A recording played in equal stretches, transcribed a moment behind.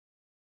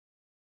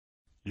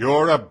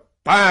You're a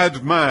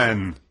bad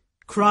man,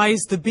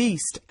 cries the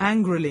beast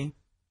angrily.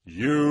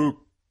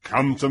 You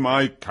come to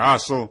my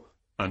castle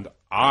and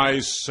I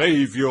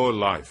save your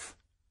life.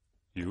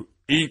 You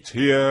eat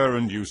here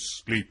and you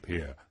sleep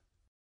here.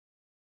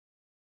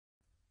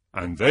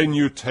 And then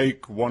you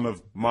take one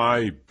of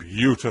my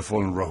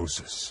beautiful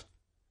roses.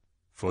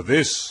 For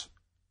this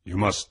you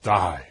must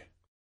die.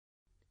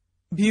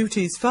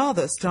 Beauty's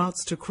father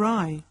starts to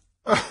cry.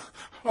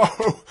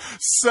 Oh,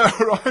 sir,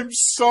 I'm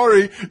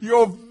sorry.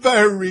 You're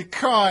very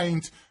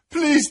kind.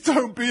 Please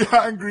don't be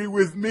angry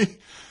with me.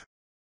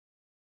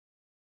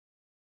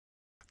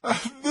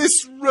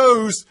 This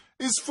rose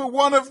is for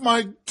one of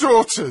my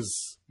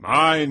daughters.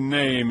 My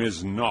name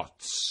is not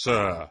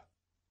Sir.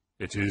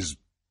 It is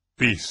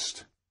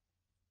Beast.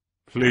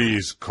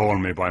 Please call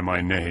me by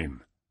my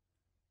name.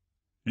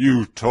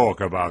 You talk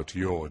about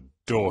your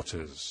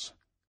daughters.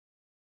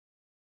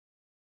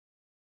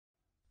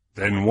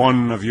 Then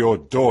one of your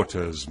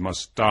daughters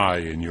must die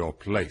in your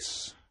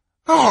place.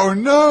 Oh,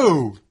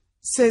 no,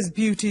 says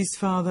Beauty's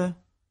father.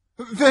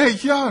 They're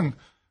young,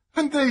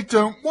 and they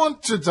don't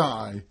want to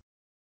die.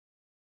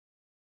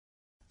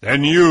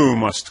 Then you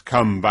must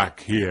come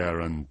back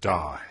here and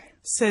die,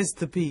 says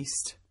the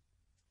beast.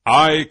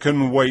 I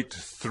can wait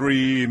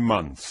 3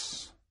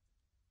 months.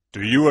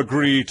 Do you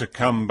agree to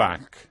come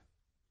back?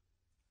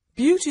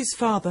 Beauty's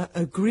father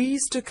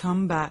agrees to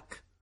come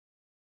back.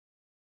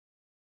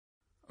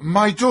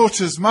 My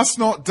daughters must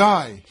not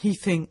die, he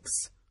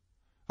thinks.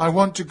 I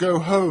want to go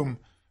home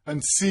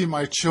and see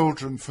my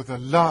children for the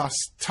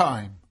last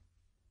time.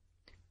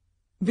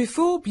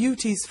 Before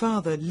Beauty's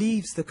father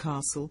leaves the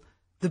castle,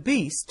 the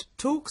beast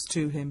talks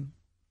to him.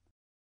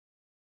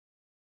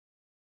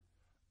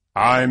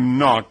 I'm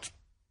not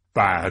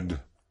bad,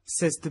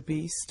 says the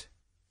beast.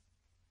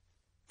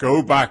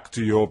 Go back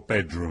to your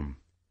bedroom.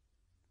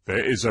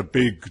 There is a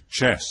big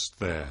chest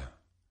there.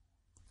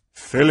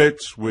 Fill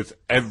it with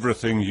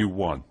everything you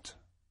want,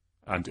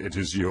 and it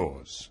is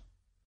yours.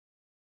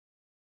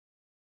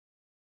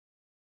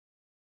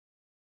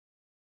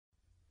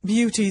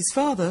 Beauty's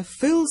father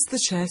fills the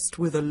chest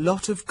with a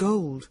lot of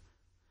gold.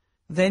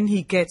 Then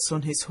he gets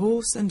on his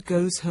horse and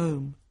goes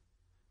home.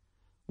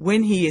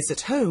 When he is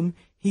at home,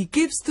 he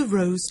gives the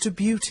rose to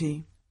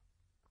Beauty.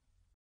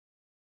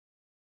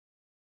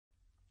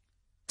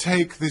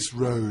 Take this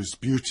rose,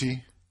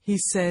 Beauty, he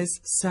says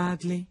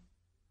sadly.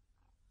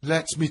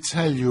 Let me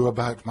tell you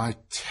about my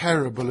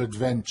terrible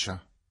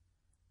adventure.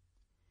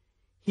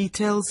 He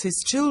tells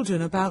his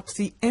children about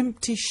the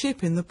empty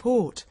ship in the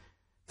port,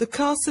 the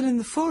castle in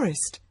the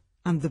forest,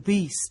 and the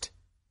beast.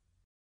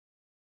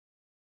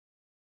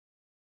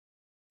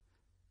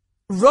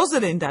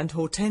 Rosalind and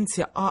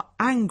Hortensia are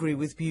angry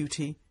with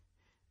Beauty.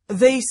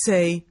 They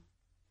say,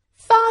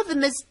 Father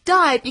must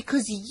die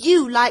because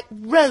you like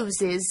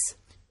roses.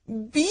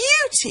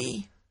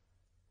 Beauty!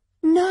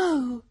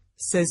 No,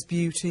 says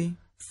Beauty.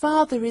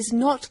 Father is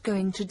not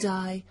going to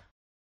die.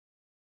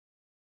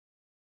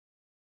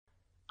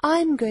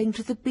 I'm going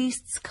to the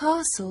beast's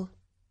castle.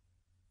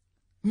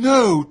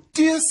 No,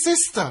 dear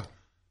sister,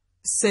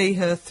 say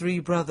her 3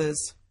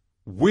 brothers.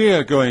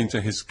 We're going to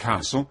his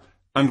castle,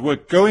 and we're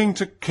going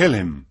to kill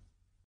him.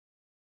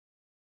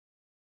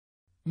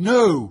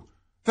 No,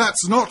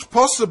 that's not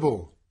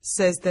possible,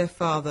 says their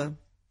father.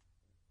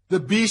 The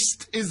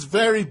beast is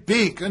very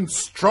big and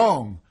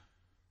strong.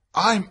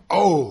 I'm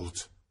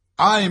old.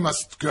 I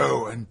must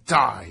go and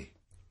die.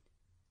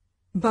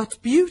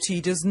 But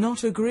Beauty does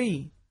not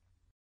agree.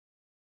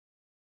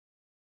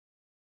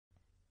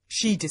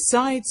 She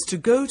decides to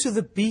go to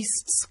the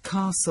beast's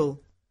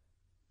castle.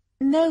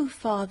 No,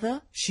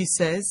 Father, she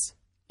says.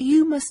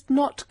 You must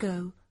not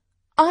go.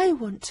 I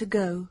want to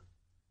go.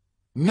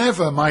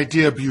 Never, my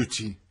dear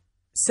Beauty,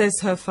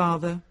 says her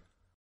father.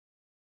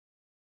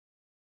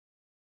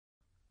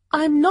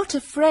 I'm not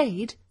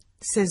afraid,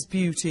 says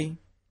Beauty.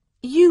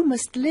 You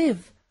must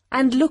live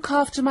and look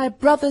after my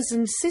brothers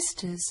and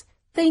sisters.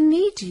 They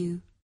need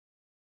you.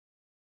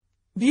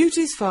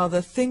 Beauty's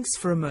father thinks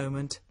for a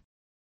moment.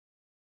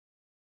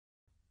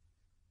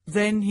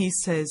 Then he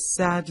says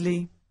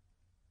sadly,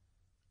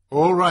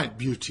 All right,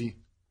 Beauty.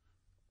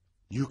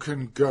 You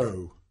can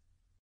go.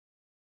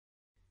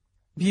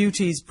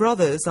 Beauty's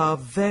brothers are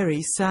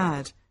very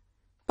sad,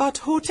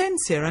 but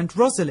Hortensia and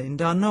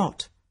Rosalind are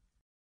not.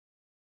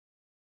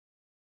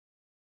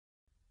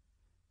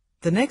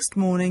 The next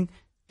morning,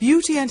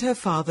 Beauty and her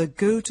father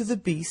go to the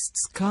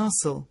beast's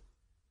castle.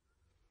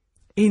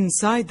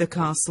 Inside the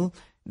castle,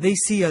 they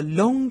see a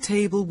long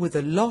table with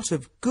a lot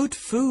of good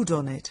food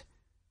on it.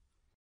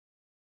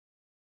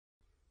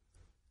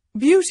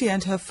 Beauty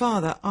and her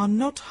father are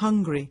not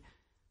hungry,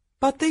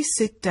 but they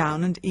sit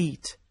down and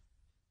eat.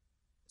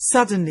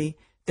 Suddenly,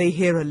 they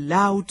hear a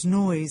loud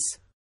noise.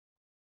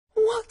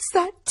 What's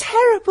that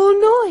terrible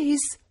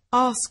noise?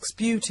 asks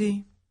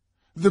Beauty.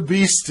 The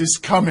beast is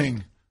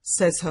coming,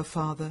 says her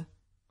father.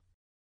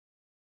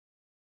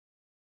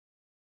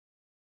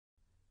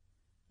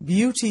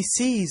 Beauty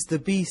sees the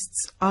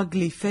beast's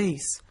ugly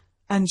face,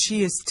 and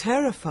she is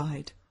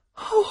terrified.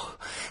 Oh,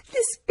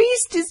 this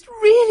beast is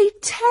really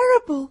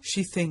terrible,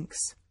 she thinks.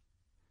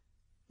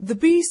 The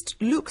beast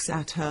looks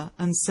at her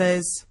and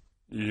says,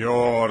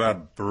 You're a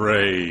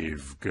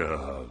brave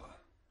girl.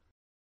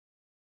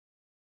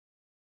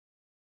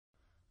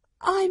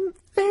 I'm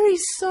very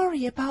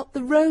sorry about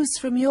the rose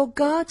from your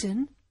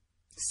garden,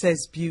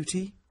 says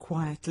Beauty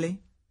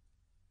quietly.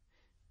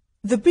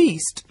 The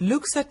beast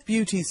looks at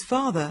Beauty's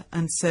father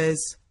and says,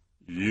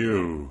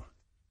 You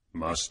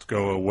must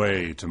go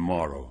away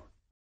tomorrow.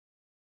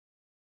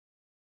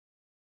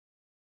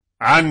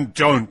 And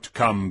don't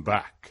come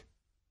back.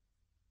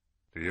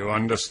 Do you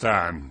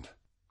understand?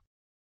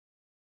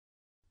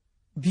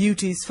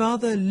 Beauty's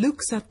father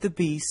looks at the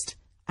beast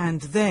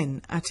and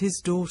then at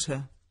his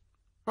daughter.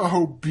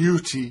 Oh,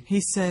 Beauty, He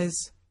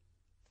says,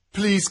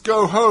 please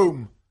go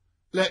home.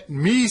 Let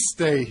me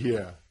stay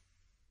here.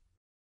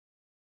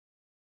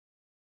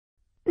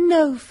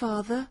 No,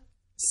 father,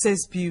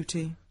 says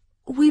Beauty.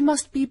 we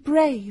must be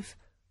brave.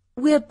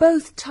 We're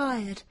both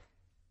tired.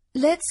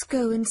 Let's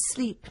go and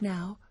sleep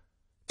now.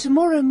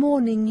 Tomorrow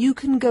morning you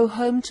can go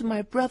home to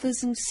my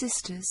brothers and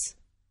sisters.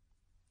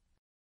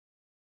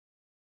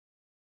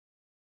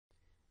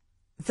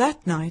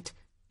 That night,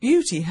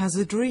 Beauty has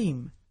a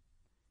dream.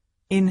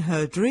 In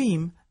her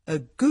dream, a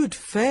good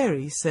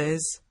fairy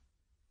says,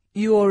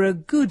 You're a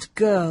good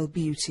girl,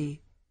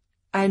 Beauty,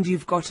 and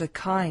you've got a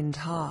kind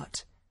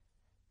heart.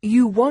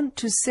 You want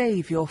to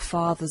save your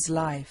father's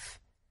life.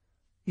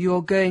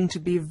 You're going to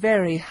be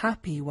very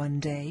happy one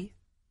day.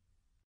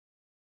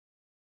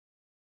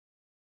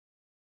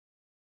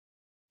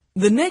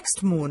 The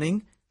next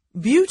morning,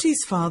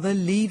 Beauty's father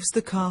leaves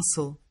the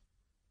castle.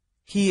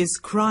 He is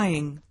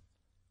crying.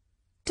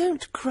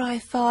 Don't cry,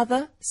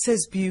 father,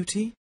 Says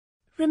Beauty.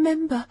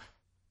 Remember,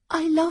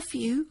 I love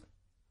you.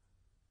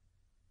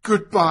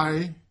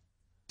 Goodbye,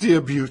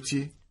 dear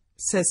Beauty.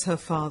 Says her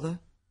father.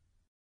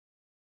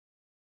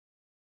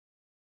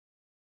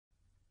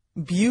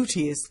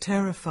 Beauty is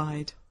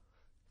terrified.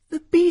 The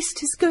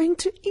beast is going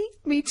to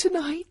eat me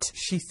tonight.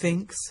 She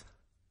thinks.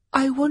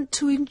 I want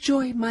to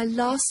enjoy my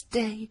last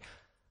day.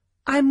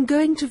 I'm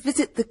going to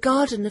visit the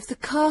garden of the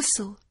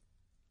castle.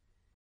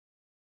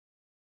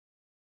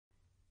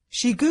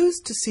 She goes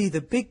to see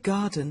the big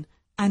garden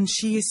and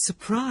she is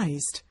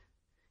surprised.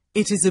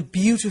 It is a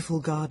beautiful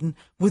garden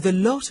with a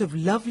lot of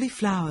lovely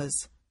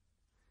flowers.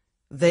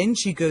 Then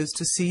she goes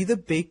to see the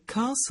big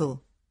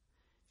castle.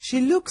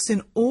 She looks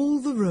in all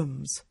the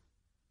rooms.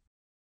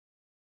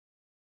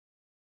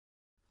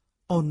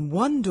 On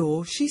one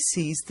door she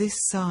sees this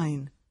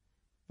sign,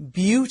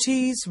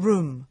 Beauty's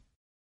Room.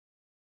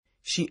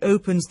 She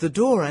opens the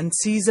door and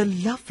sees a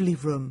lovely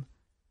room.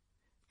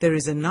 There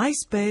is a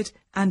nice bed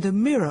and a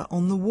mirror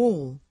on the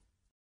wall.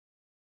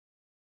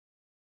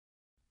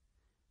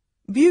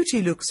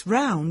 Beauty looks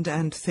round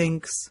and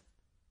thinks,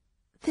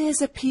 There's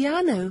a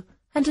piano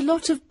and a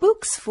lot of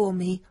books for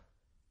me.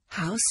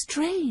 How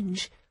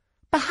strange.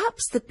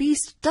 Perhaps the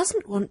beast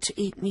doesn't want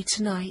to eat me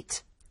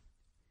tonight.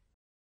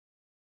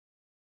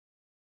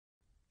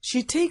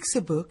 She takes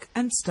a book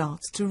and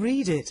starts to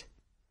read it.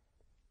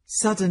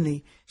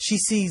 Suddenly, she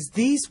sees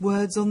these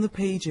words on the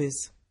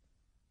pages.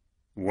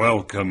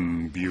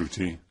 Welcome,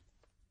 Beauty.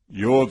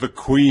 You're the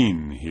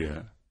queen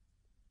here.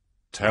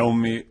 Tell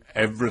me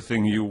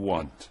everything you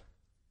want.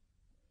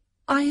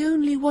 I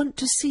only want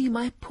to see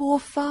my poor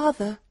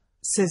father,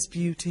 Says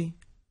Beauty.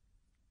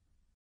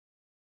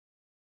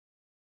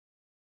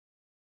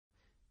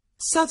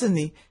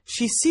 Suddenly,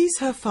 she sees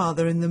her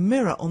father in the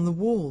mirror on the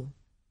wall.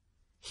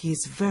 He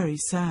is very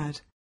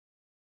sad.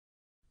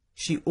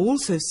 She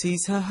also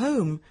sees her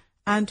home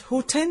and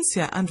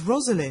Hortensia and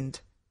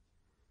Rosalind.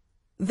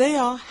 They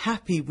are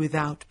happy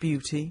without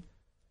Beauty.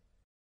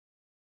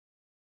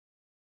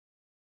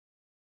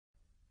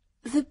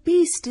 The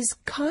beast is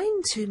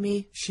kind to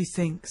me. She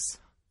thinks.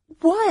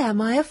 Why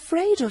am I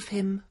afraid of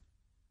him?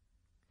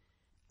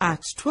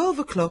 At 12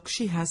 o'clock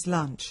she has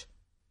lunch.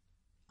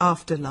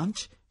 After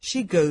lunch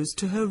she goes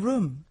to her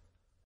room.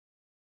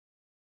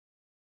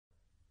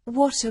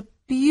 What a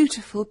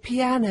beautiful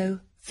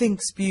piano,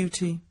 Thinks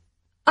Beauty.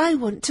 I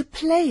want to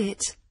play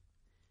it.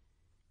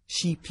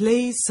 She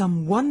plays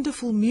some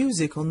wonderful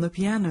music on the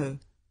piano.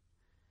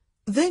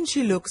 Then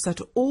she looks at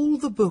all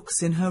the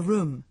books in her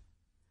room.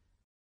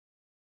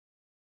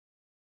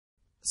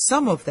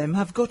 Some of them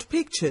have got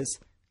pictures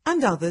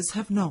and others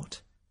have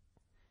not.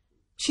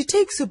 She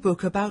takes a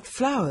book about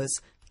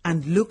flowers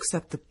and looks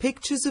at the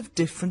pictures of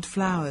different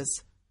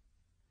flowers.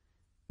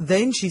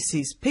 Then she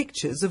sees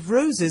pictures of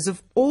roses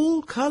of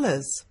all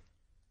colours.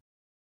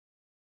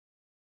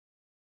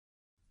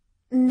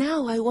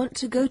 Now I want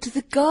to go to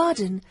the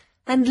garden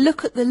and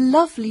look at the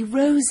lovely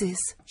roses.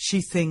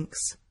 She thinks.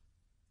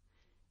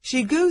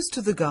 She goes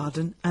to the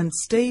garden and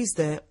stays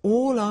there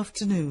all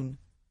afternoon.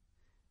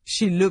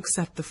 She looks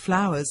at the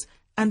flowers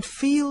and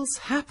feels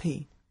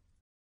happy.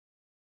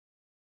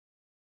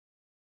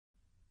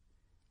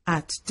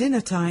 At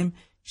dinner time,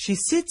 she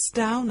sits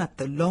down at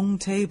the long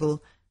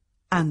table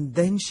and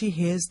then she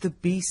hears the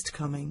beast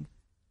coming.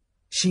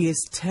 She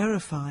is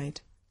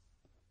terrified.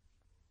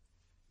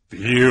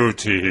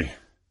 Beauty,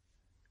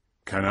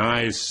 Can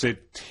I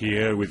sit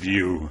here with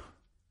you?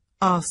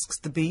 asks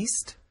the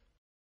beast.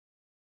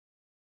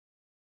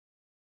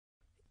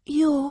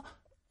 You're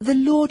the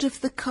lord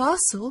of the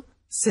castle,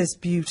 says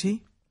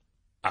Beauty.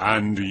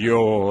 And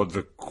you're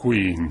the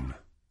queen.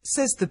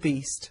 Says the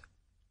beast.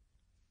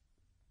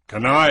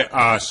 Can I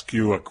ask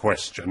you a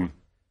question?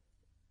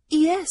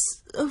 Yes,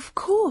 of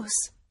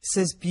course,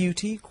 says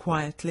Beauty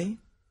quietly.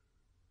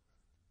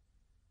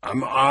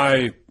 Am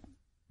I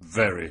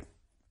very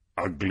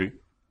ugly?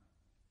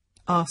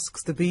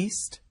 asks the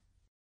beast.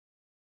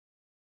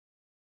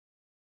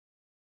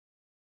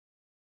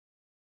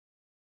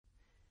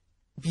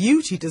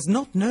 Beauty does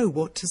not know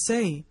what to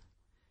say.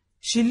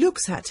 She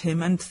looks at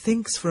him and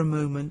thinks for a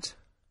moment.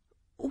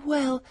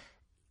 Well,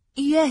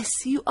 yes,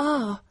 you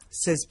are,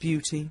 says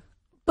Beauty.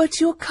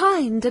 But you're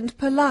kind and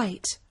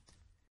polite.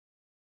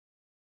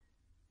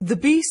 The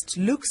beast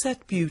looks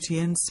at Beauty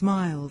and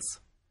smiles.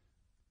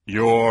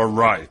 You're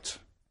right.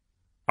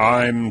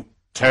 I'm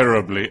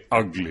terribly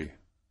ugly,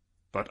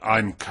 but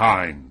I'm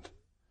kind.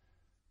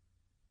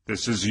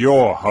 This is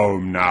your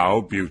home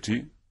now,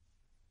 Beauty.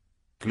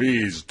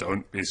 Please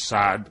don't be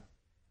sad.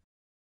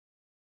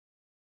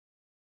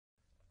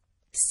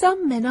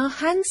 Some men are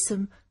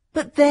handsome,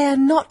 but they're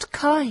not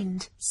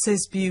kind,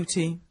 says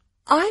Beauty.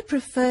 I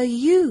prefer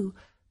you,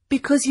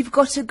 because you've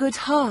got a good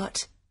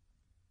heart.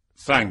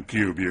 Thank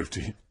you,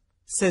 Beauty,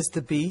 says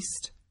the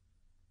beast.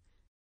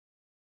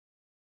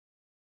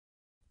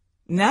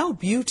 Now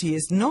Beauty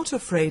is not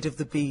afraid of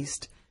the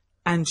beast,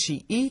 and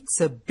she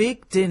eats a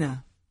big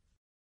dinner.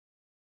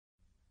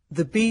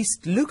 The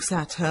beast looks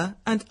at her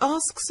and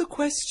asks a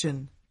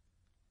question.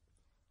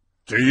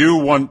 Do you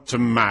want to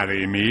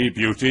marry me,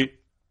 Beauty?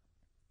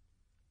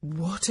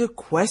 What a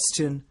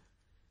question!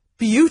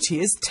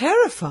 Beauty is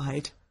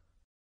terrified.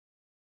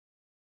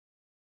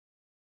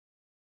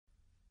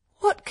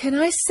 What can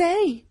I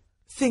say?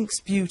 thinks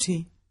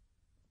Beauty.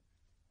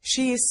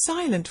 She is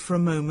silent for a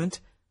moment,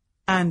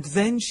 and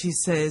then she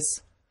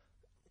says,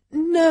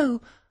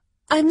 No,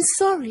 I'm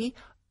sorry.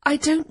 I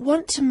don't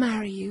want to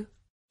marry you.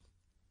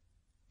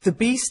 The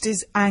beast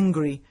is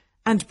angry,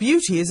 and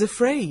Beauty is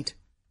afraid.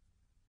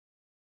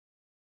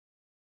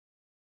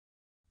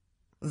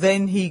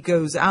 Then he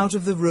goes out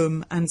of the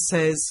room and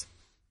says,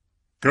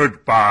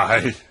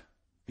 Goodbye,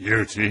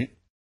 Beauty.